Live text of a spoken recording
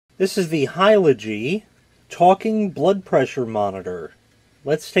This is the HYLOGY talking blood pressure monitor.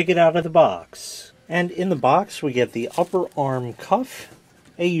 Let's take it out of the box. And in the box we get the upper arm cuff,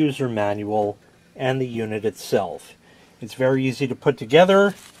 a user manual, and the unit itself. It's very easy to put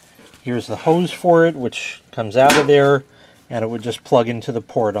together. Here's the hose for it, which comes out of there, and it would just plug into the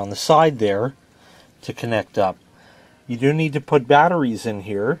port on the side there to connect up. You do need to put batteries in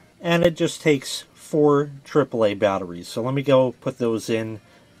here, and it just takes 4 AAA batteries. So let me go put those in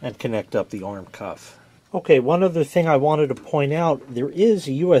and connect up the arm cuff. Okay, one other thing I wanted to point out, there is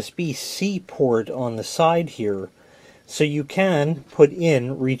a USB-C port on the side here, so you can put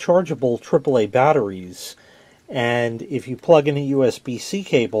in rechargeable AAA batteries. And if you plug in a USB-C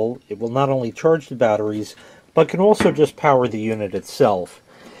cable, it will not only charge the batteries, but can also just power the unit itself.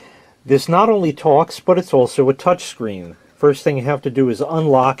 This not only talks, but it's also a touchscreen. First thing you have to do is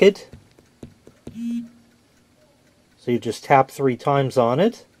unlock it. So you just tap 3 times on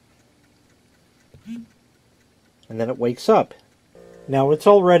it, and then it wakes up. Now it's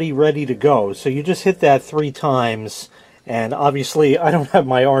already ready to go, so you just hit that 3 times, and obviously I don't have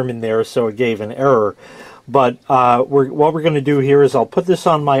my arm in there, so it gave an error. But what we're going to do here is I'll put this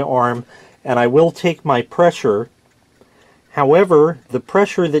on my arm, and I will take my pressure. However, the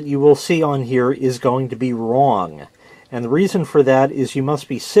pressure that you will see on here is going to be wrong. And the reason for that is you must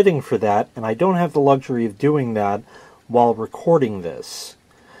be sitting for that, and I don't have the luxury of doing that while recording this.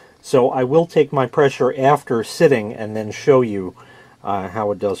 So I will take my pressure after sitting and then show you how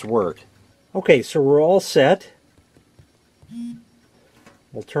it does work. Okay, so we're all set.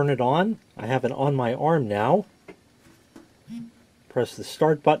 We'll turn it on. I have it on my arm now. Press the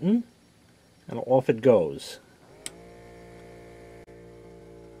start button, and off it goes.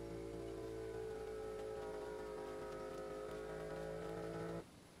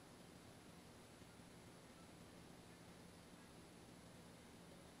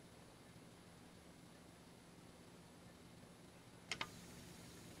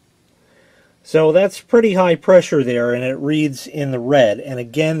 So that's pretty high pressure there, and it reads in the red. And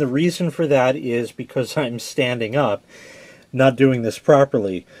again, the reason for that is because I'm standing up, not doing this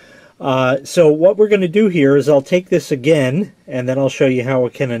properly. So what we're going to do here is I'll take this again, and then I'll show you how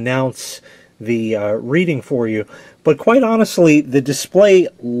it can announce the reading for you. But quite honestly, the display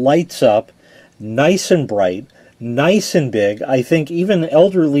lights up nice and bright, nice and big. I think even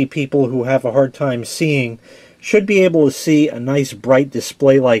elderly people who have a hard time seeing should be able to see a nice bright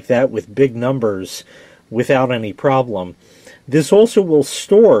display like that with big numbers without any problem. This also will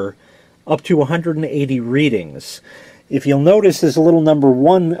store up to 180 readings. If you'll notice, there's a little number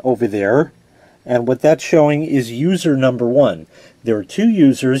 1 over there, and what that's showing is user number 1. There are 2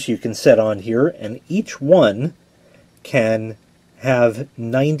 users you can set on here, and each one can have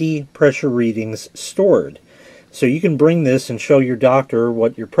 90 pressure readings stored. So you can bring this and show your doctor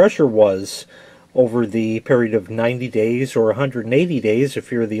what your pressure was over the period of 90 days or 180 days if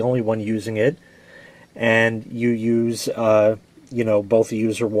you're the only one using it, and you use both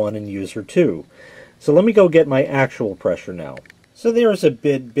user 1 and user 2. So let me go get my actual pressure now. So there's a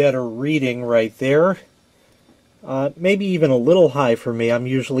bit better reading right there. Maybe even a little high for me. I'm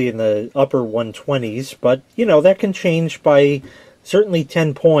usually in the upper 120s, but that can change by certainly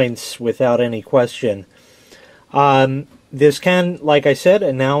 10 points without any question. This can, like I said,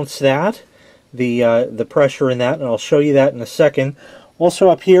 announce that the pressure in that, and I'll show you that in a second. Also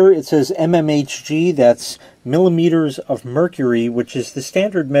up here it says mmHg, that's millimeters of mercury, which is the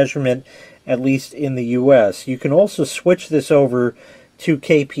standard measurement, at least in the US. You can also switch this over to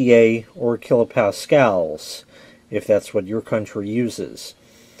kPa or kilopascals, if that's what your country uses.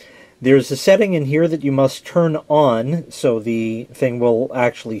 There's a setting in here that you must turn on so the thing will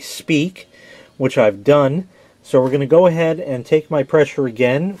actually speak, which I've done. So we're going to go ahead and take my pressure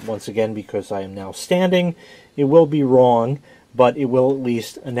again, once again because I am now standing. It will be wrong, but it will at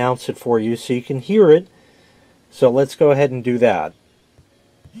least announce it for you so you can hear it. So let's go ahead and do that.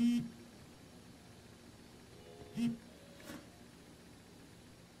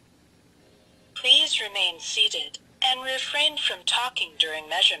 Please remain seated and refrain from talking during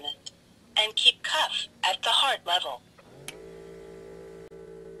measurement, and keep cuff at the heart level.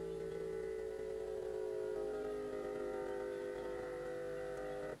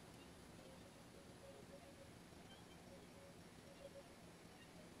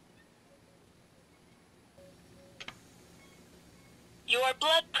 Your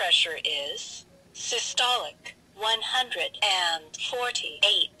blood pressure is systolic,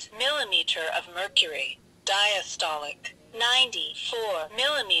 148 millimeter of mercury, diastolic, 94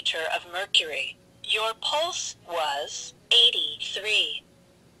 millimeter of mercury. Your pulse was 83.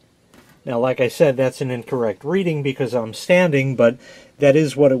 Now, like I said, that's an incorrect reading because I'm standing, but that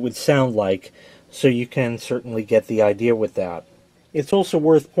is what it would sound like, so you can certainly get the idea with that. It's also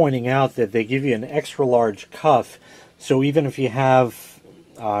worth pointing out that they give you an extra large cuff, so even if you have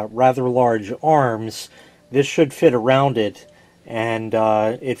rather large arms, this should fit around it, and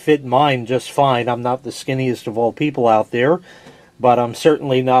it fit mine just fine. I'm not the skinniest of all people out there, but I'm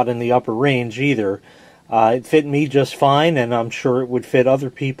certainly not in the upper range either. It fit me just fine, and I'm sure it would fit other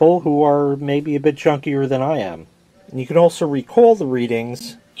people who are maybe a bit chunkier than I am. And you can also recall the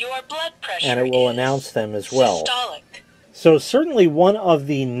readings, Your blood pressure and it will is announce them as well. systolic. So certainly one of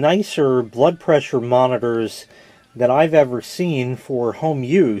the nicer blood pressure monitors that I've ever seen for home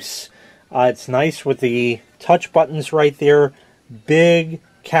use. It's nice with the touch buttons right there, big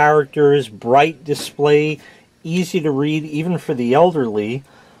characters, bright display, easy to read even for the elderly,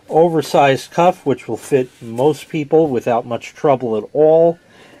 oversized cuff which will fit most people without much trouble at all,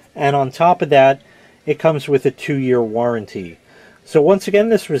 and on top of that it comes with a 2-year warranty. So once again,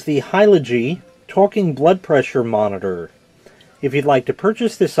 this was the HYLOGY Talking Blood Pressure Monitor. If you'd like to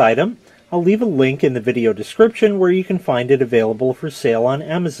purchase this item, I'll leave a link in the video description where you can find it available for sale on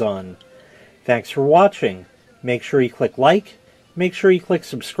Amazon. Thanks for watching. Make sure you click like, make sure you click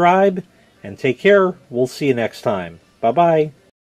subscribe, and take care. We'll see you next time. Bye-bye.